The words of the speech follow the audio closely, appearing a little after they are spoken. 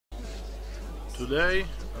Today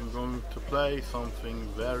I'm going to play something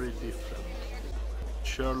very different.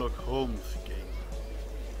 Sherlock Holmes game.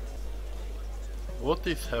 What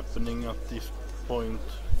is happening at this point?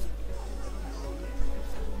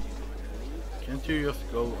 Can't you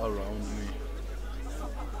just go around me?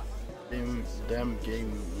 Damn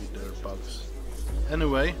game with their bugs.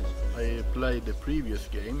 Anyway, I played the previous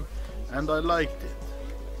game and I liked it.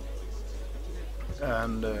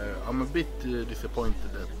 And I'm a bit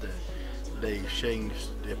disappointed that they changed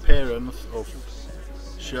the appearance of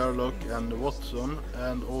Sherlock and Watson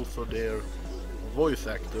and also their voice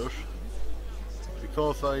actors,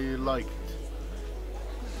 because I liked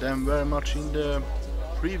them very much in the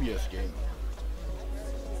previous game.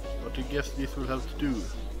 But I guess this will have to do.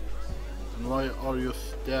 And why are you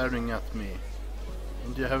staring at me?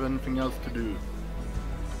 Don't you have anything else to do?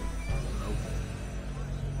 Nope.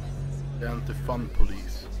 The anti-fun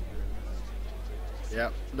police.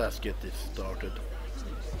 Yeah, let's get this started.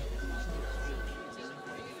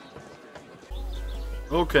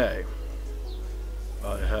 Okay.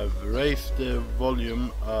 I have raised the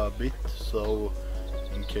volume a bit, so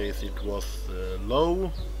in case it was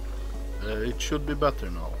low, it should be better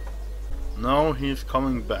now. Now he's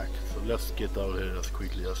coming back, so let's get out of here as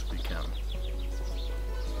quickly as we can.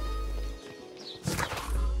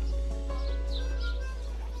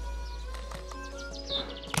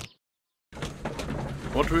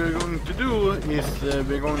 What we're going to do is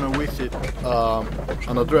we're going to visit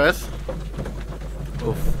an address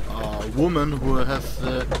of a woman who has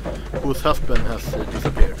whose husband has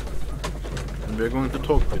disappeared, and we're going to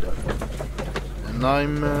talk with her. And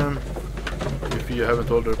I'm if you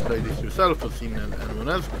haven't already played this yourself or seen anyone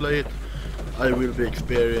else play it, I will be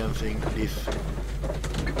experiencing this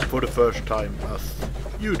for the first time as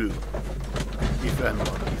you do, if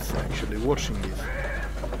anyone is actually watching this.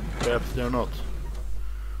 Perhaps they're not.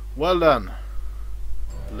 Well then,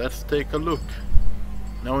 let's take a look.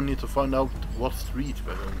 Now we need to find out what street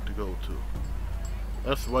we're going to go to.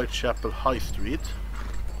 That's Whitechapel High Street.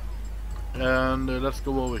 And let's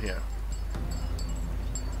go over here.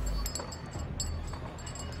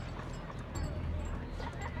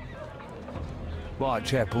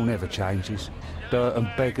 Whitechapel never changes. Dirt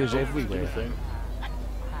and beggars everywhere.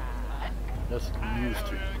 That's New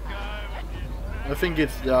Street. I think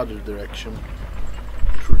it's the other direction.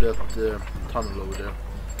 Through that tunnel over there.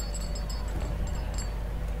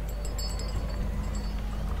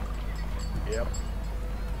 Yep.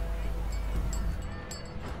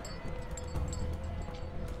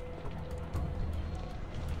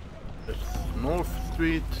 That's North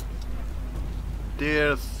Street.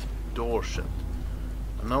 There's Dorset.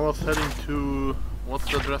 And now I was heading to... what's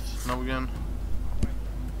the address now again?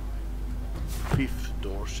 5th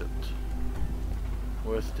Dorset.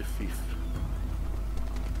 Where's the 5th?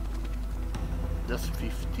 That's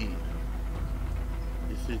 15.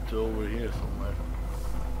 Is it over here somewhere?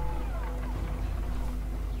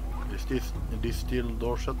 Is this still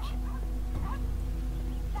Dorset?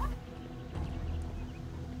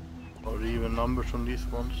 Are there even numbers on these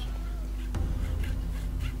ones?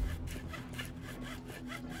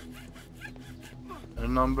 Any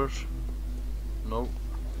numbers? No.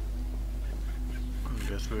 I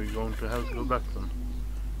guess we're going to have to go back then.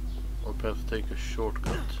 Or perhaps take a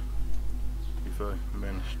shortcut. If I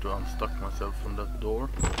manage to unstuck myself from that door.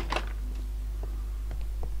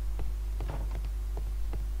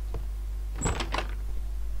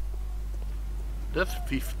 That's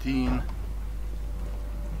 15,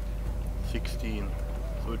 16,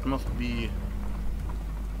 so it must be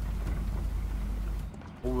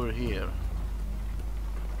over here.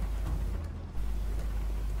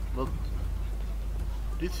 But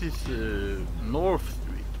this is North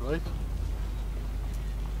Street, right?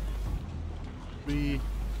 It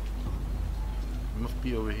must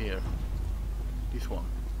be over here. This one.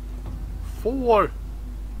 4!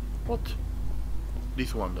 What?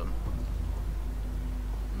 This one then.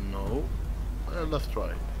 No. Well, let's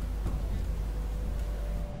try.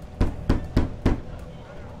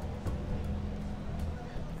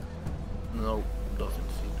 No, doesn't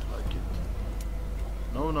seem like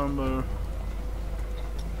it. No number.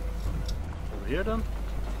 Over here then?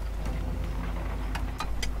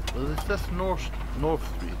 Well, it says North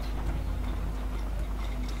Street.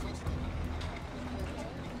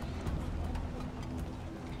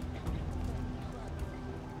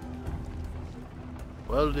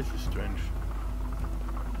 Well, this is strange.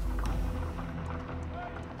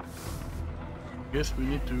 Guess we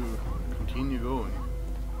need to continue going.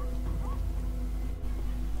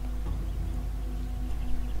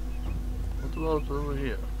 What about over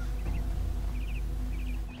here?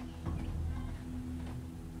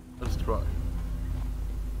 Let's try.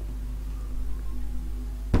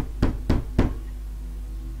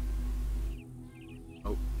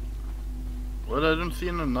 But I don't see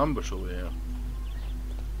any numbers over here.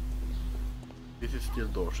 This is still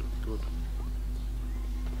Dorset. Good.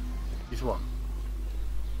 This one.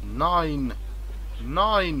 9!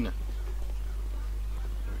 9! You're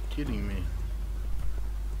kidding me.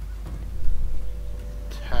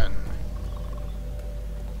 10.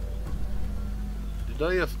 Did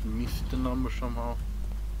I just miss the number somehow?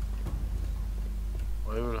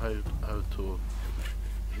 I will have to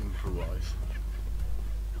improvise.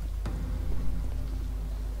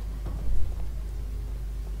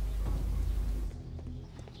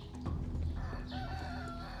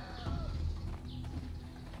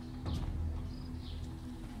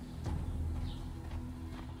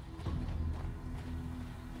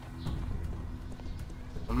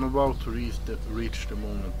 I'm about to reach the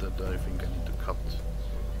moment that I think I need to cut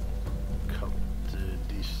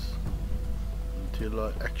this until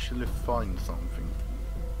I actually find something.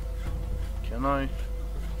 Can I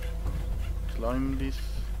climb this?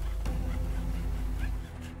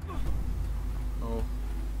 No.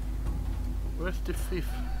 Where's the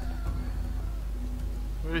fifth?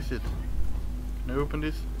 Where is it? Can I open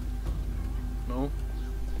this? No.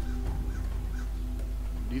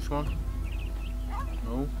 This one?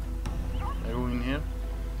 No. Can I go in here?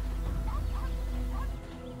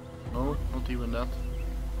 No, not even that.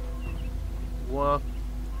 What?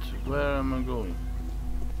 Where am I going?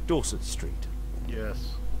 Dorset Street.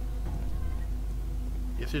 Yes.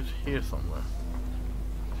 Is it here somewhere?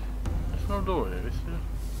 There's no door here, is there?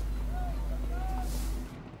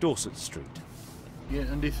 Dorset Street. Yeah,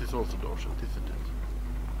 and this is also Dorset, isn't it?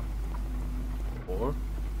 Or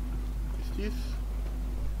is this?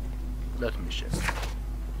 Let me check.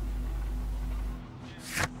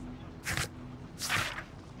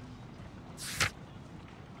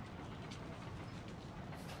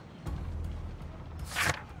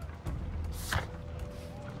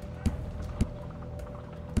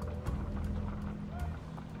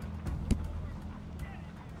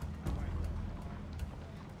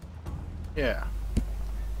 Yeah.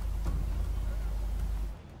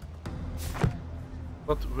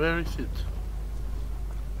 But where is it?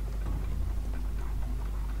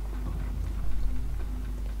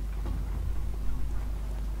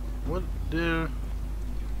 What there?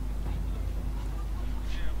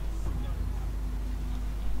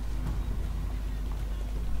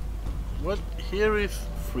 What? Here is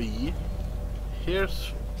 3.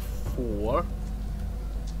 Here's 4.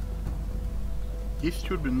 This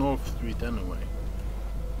should be North Street anyway.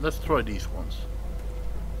 Let's try these ones.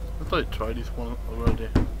 I thought I tried this one already.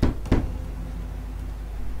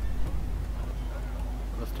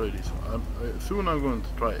 Let's try this one. Soon I'm going to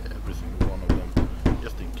try every single one of them,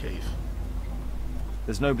 just in case.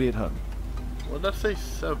 There's nobody at home. Well, let's say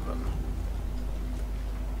 7.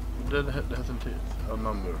 That hasn't hit a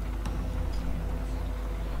number.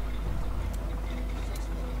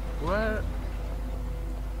 Where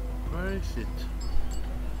is it?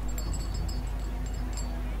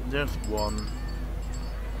 There's 1,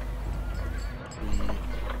 3.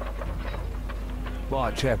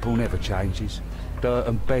 Whitechapel never changes. Dirt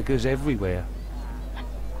and beggars everywhere.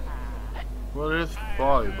 Well, there's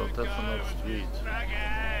 5, but that's another street.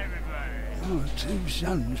 Oh, 2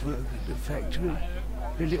 sons work at the factory.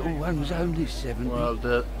 The little one's only 70. Well,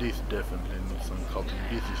 this definitely needs some cutting.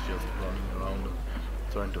 This is just running around and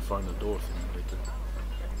trying to find a door simulator.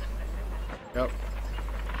 Yep.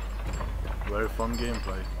 Very fun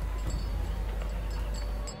gameplay.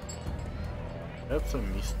 Perhaps I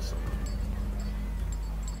missed something.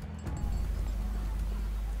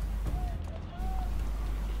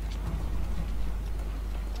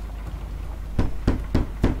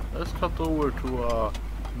 Let's cut over to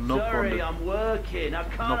knock Sorry, on the I'm working. I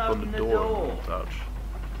can't knock on open the the door. door. And touch.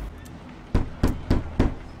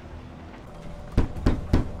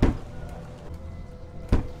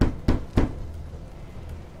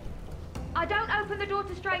 I don't open the door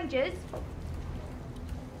to strangers.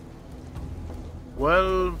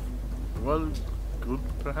 Well, good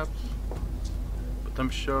perhaps. But I'm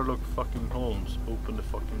Sherlock fucking Holmes. Open the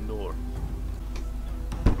fucking door.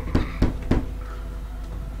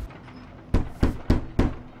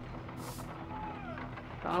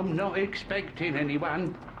 I'm not expecting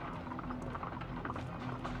anyone.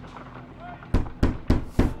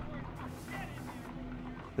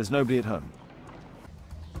 There's nobody at home.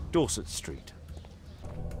 Dorset Street.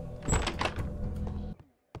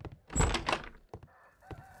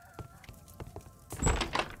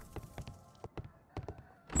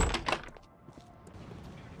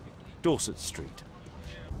 Dorset Street.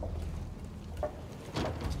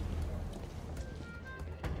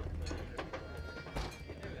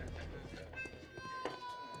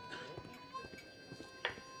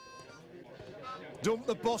 Dump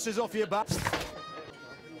the bosses off your back.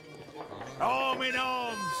 Arm in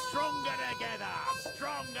arm, stronger together,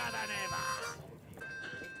 stronger than ever.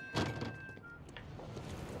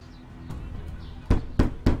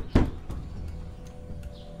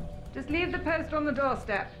 Just leave the post on the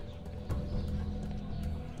doorstep.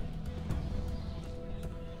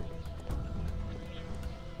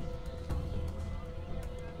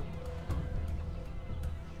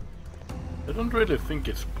 I don't really think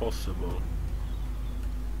it's possible.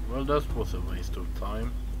 Well, that was a waste of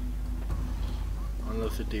time.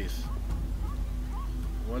 Unless it is.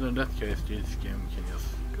 Well, in that case, this game can just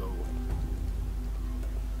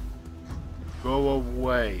go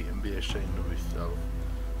away and be ashamed of itself.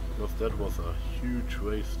 Because that was a huge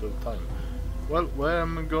waste of time. Well, where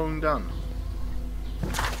am I going down?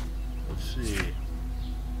 Let's see.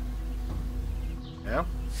 Yeah?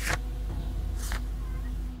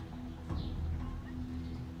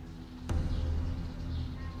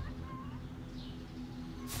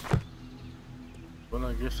 Well,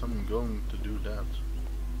 I guess I'm going to do that.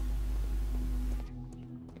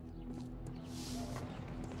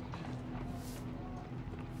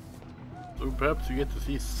 So perhaps you get to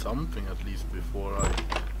see something at least before I...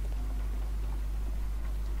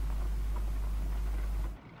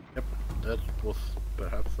 Yep, that was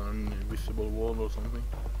perhaps an invisible wall or something.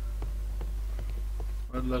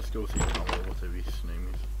 Well, let's go see Tom, whatever his name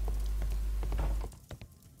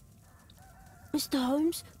is. Mr.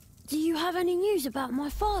 Holmes, do you have any news about my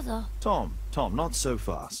father? Tom, not so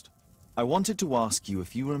fast. I wanted to ask you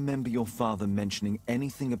if you remember your father mentioning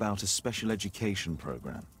anything about a special education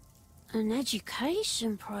program. An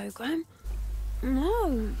education program?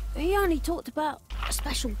 No, he only talked about a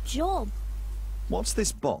special job. What's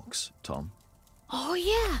this box, Tom? Oh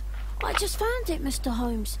yeah, I just found it, Mr.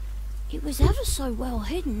 Holmes. It was ever so well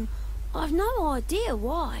hidden. I've no idea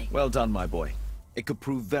why. Well done, my boy. It could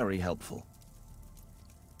prove very helpful.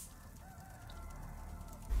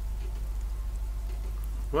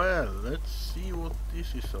 Well, let's see what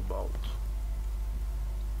this is about.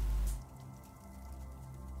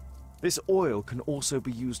 This oil can also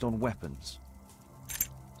be used on weapons.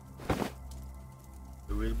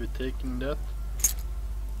 We will be taking that.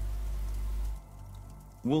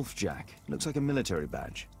 Wolfjack. Looks like a military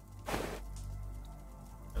badge.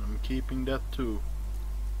 And I'm keeping that too.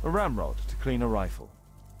 A ramrod to clean a rifle.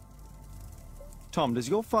 Tom, does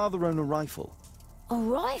your father own a rifle? A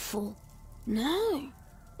rifle? No.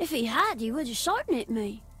 If he had, he would have shown it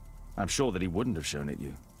me. I'm sure that he wouldn't have shown it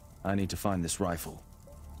you. I need to find this rifle.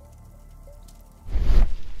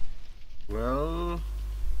 Well,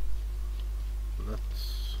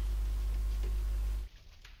 let's...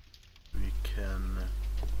 We can...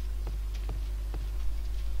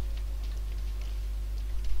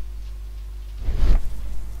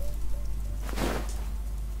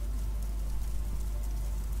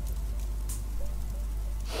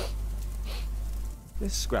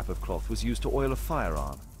 This scrap of cloth was used to oil a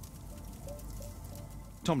firearm.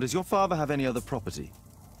 Tom, does your father have any other property?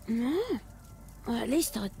 No. Well, at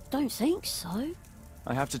least I don't think so.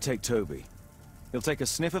 I have to take Toby. He'll take a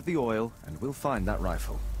sniff of the oil, and we'll find that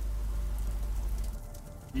rifle.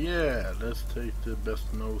 Yeah, let's take the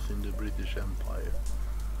best nose in the British Empire.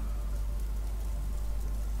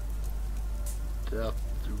 That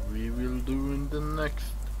we will do in the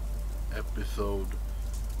next episode.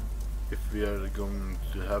 If we are going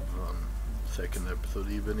to have a second episode,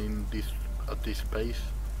 even in this at this pace.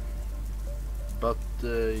 But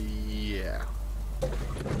yeah.